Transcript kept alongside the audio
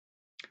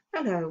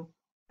Hello,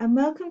 and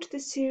welcome to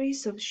this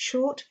series of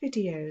short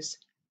videos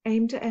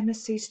aimed at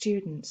MSc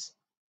students.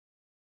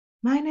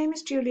 My name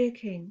is Julia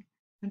King,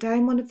 and I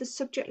am one of the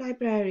subject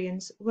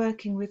librarians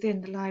working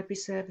within the library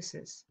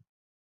services.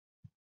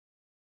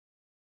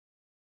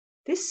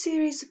 This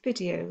series of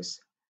videos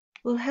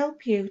will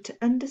help you to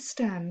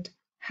understand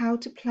how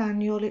to plan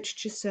your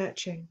literature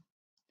searching.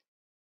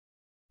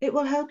 It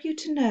will help you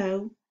to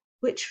know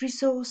which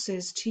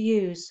resources to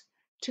use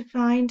to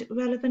find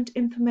relevant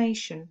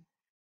information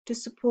to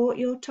support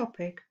your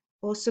topic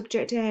or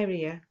subject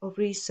area of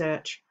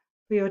research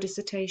for your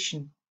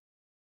dissertation.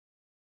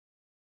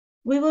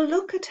 We will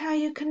look at how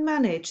you can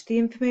manage the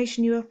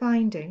information you are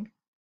finding,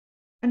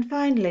 and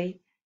finally,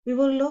 we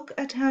will look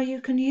at how you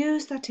can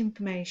use that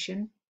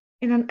information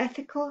in an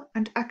ethical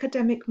and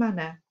academic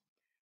manner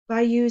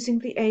by using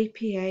the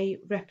APA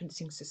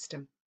referencing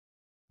system.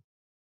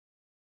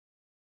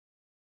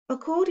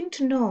 According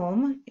to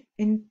Norm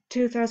in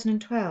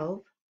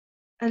 2012,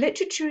 a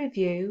literature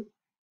review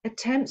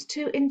attempts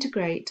to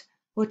integrate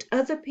what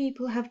other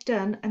people have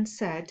done and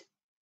said,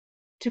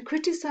 to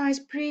criticize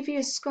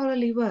previous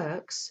scholarly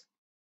works,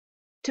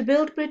 to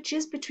build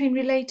bridges between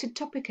related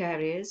topic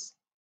areas,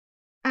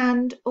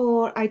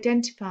 and/or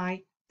identify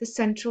the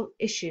central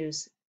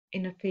issues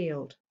in a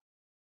field.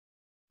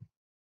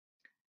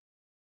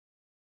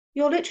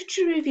 Your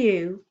literature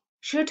review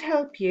should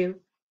help you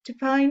to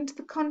find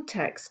the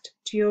context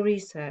to your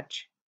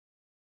research,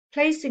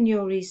 placing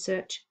your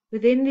research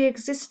within the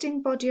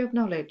existing body of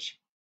knowledge,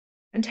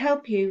 and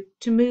help you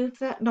to move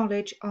that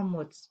knowledge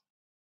onwards.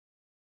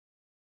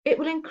 It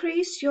will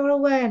increase your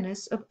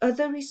awareness of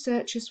other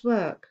researchers'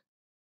 work,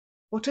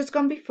 what has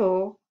gone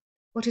before,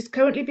 what is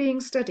currently being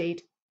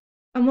studied,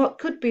 and what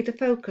could be the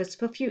focus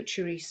for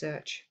future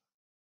research.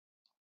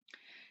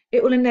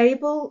 It will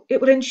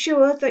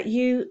ensure that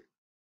you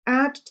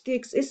add to the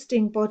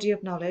existing body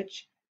of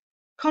knowledge,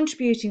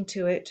 contributing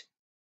to it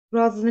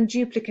rather than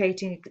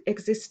duplicating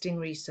existing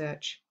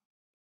research.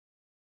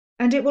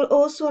 And it will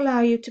also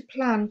allow you to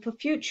plan for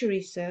future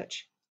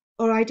research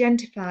or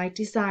identify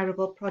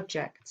desirable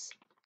projects.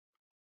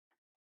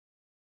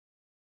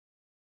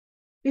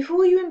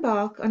 Before you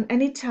embark on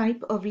any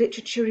type of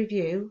literature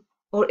review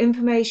or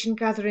information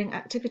gathering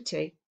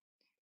activity,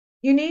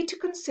 you need to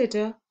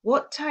consider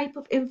what type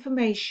of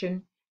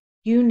information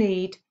you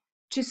need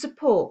to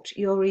support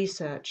your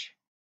research.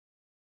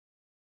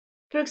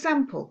 For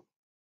example,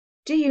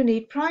 do you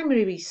need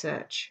primary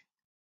research,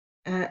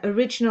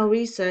 original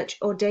research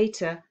or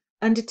data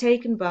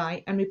undertaken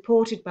by and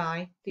reported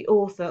by the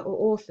author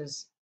or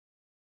authors?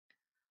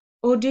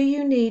 Or do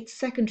you need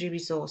secondary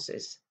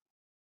resources,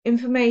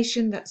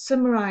 information that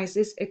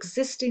summarizes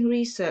existing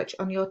research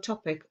on your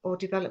topic or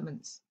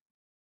developments?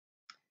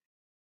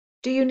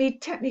 Do you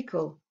need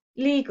technical,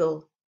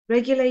 legal,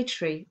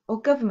 regulatory,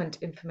 or government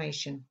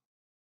information?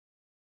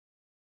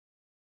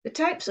 The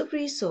types of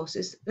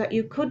resources that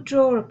you could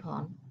draw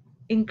upon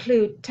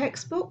include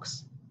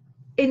textbooks,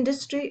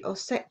 industry or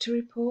sector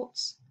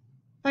reports,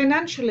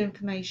 financial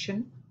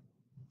information,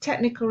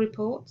 technical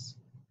reports,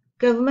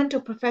 government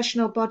or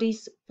professional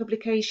bodies'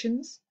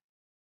 publications,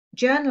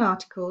 journal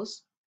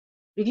articles,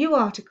 review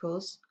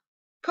articles,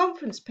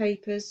 conference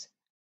papers,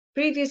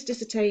 previous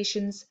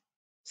dissertations,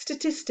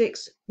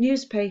 statistics,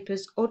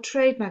 newspapers, or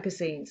trade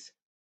magazines,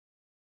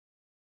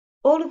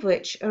 all of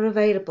which are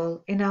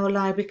available in our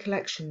library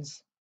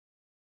collections.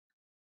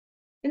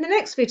 In the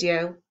next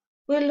video,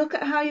 we'll look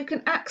at how you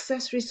can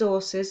access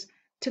resources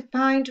to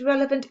find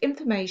relevant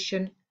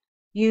information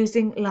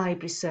using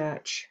library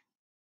search.